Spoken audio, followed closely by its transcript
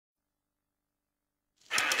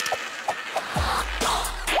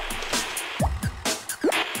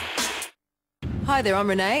Hi there, I'm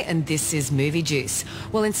Renee and this is Movie Juice.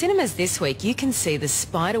 Well, in cinemas this week you can see the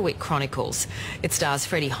Spiderwick Chronicles. It stars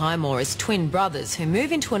Freddie Highmore as twin brothers who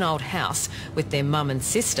move into an old house with their mum and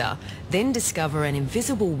sister, then discover an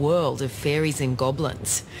invisible world of fairies and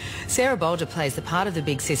goblins. Sarah Bolger plays the part of the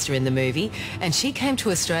big sister in the movie, and she came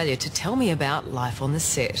to Australia to tell me about life on the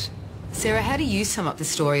set. Sarah, how do you sum up the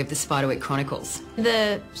story of the Spiderwick Chronicles?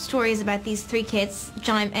 The story is about these three kids,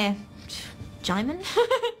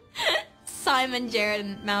 Simon, Jared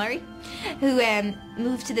and Mallory, who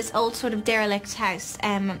moved to this old sort of derelict house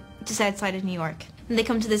just outside of New York. When they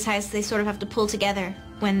come to this house, they sort of have to pull together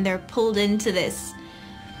when they're pulled into this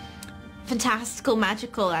fantastical,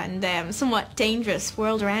 magical and somewhat dangerous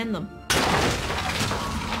world around them.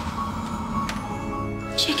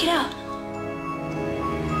 Check it out.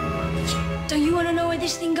 Don't you want to know where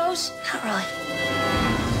this thing goes? Not really.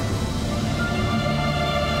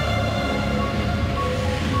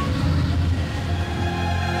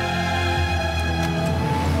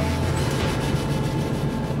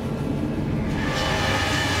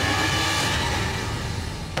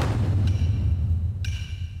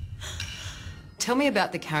 Tell me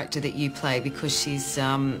about the character that you play, because she's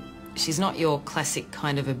not your classic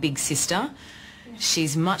kind of a big sister.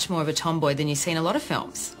 She's much more of a tomboy than you see in a lot of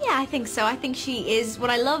films. Yeah, I think so. I think she is. What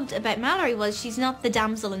I loved about Mallory was she's not the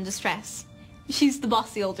damsel in distress. She's the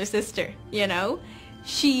bossy older sister, you know?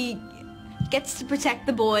 She gets to protect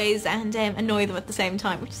the boys and annoy them at the same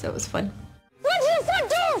time, which is always fun. Run to the front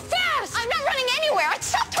door, fast! I'm not running anywhere.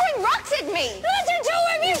 Stop throwing rocks at me! Listen to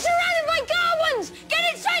him! You're surrounded by goblins!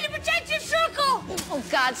 Get inside and protect your circle! Oh,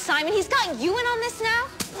 God, Simon, he's got you in on this now?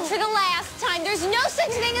 For the last time, there's no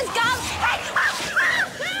such thing as goblins.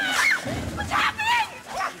 What's happening?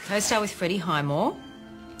 Co-star with Freddie Highmore.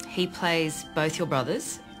 He plays both your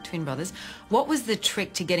brothers, twin brothers. What was the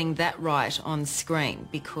trick to getting that right on screen?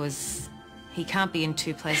 Because he can't be in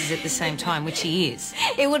two places at the same time, which he is.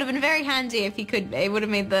 It would have been very handy if he could. It would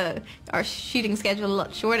have made our shooting schedule a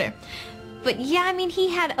lot shorter. But yeah, I mean,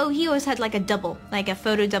 he always had like a double, like a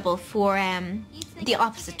photo double for the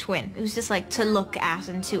opposite twin. It was just like to look at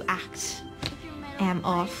and to act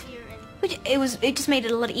off. Which it just made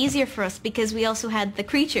it a lot easier for us because we also had the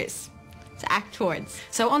creatures to act towards.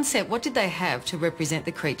 So on set, what did they have to represent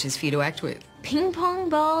the creatures for you to act with? Ping pong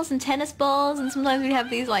balls and tennis balls, and sometimes we'd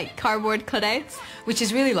have these like cardboard cutouts. Which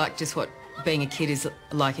is really like just what being a kid is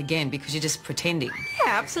like again, because you're just pretending.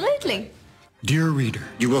 Yeah, absolutely. Dear reader,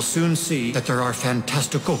 you will soon see that there are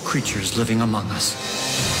fantastical creatures living among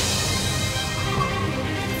us.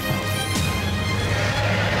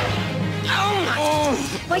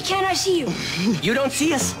 Why can't I see you? You don't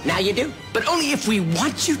see us. Now you do. But only if we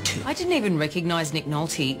want you to. I didn't even recognise Nick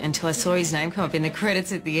Nolte until I saw his name come up in the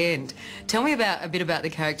credits at the end. Tell me a bit about the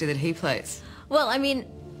character that he plays. Well, I mean,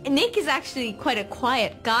 Nick is actually quite a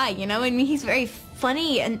quiet guy, you know? I mean, he's very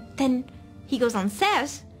funny, and then he goes on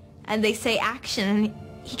set, and they say action, and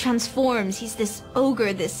he transforms. He's this ogre,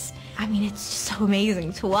 I mean, it's just so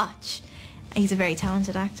amazing to watch. He's a very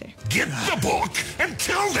talented actor. Get the book and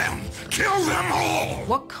kill them! Kill them all!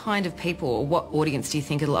 What kind of people or what audience do you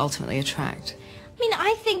think it'll ultimately attract? I mean,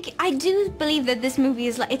 I do believe that this movie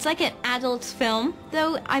is it's like an adult film,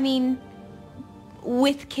 though, I mean,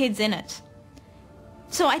 with kids in it.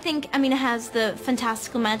 So I think, I mean, it has the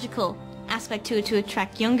fantastical, magical aspect to it to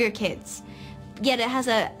attract younger kids. Yet it has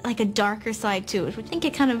a darker side to it, which I think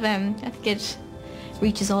it kind of, I think it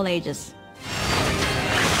reaches all ages.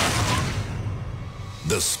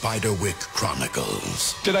 The Spiderwick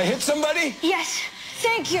Chronicles. Did I hit somebody? Yes,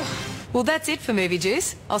 thank you. Well, that's it for Movie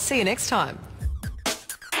Juice. I'll see you next time.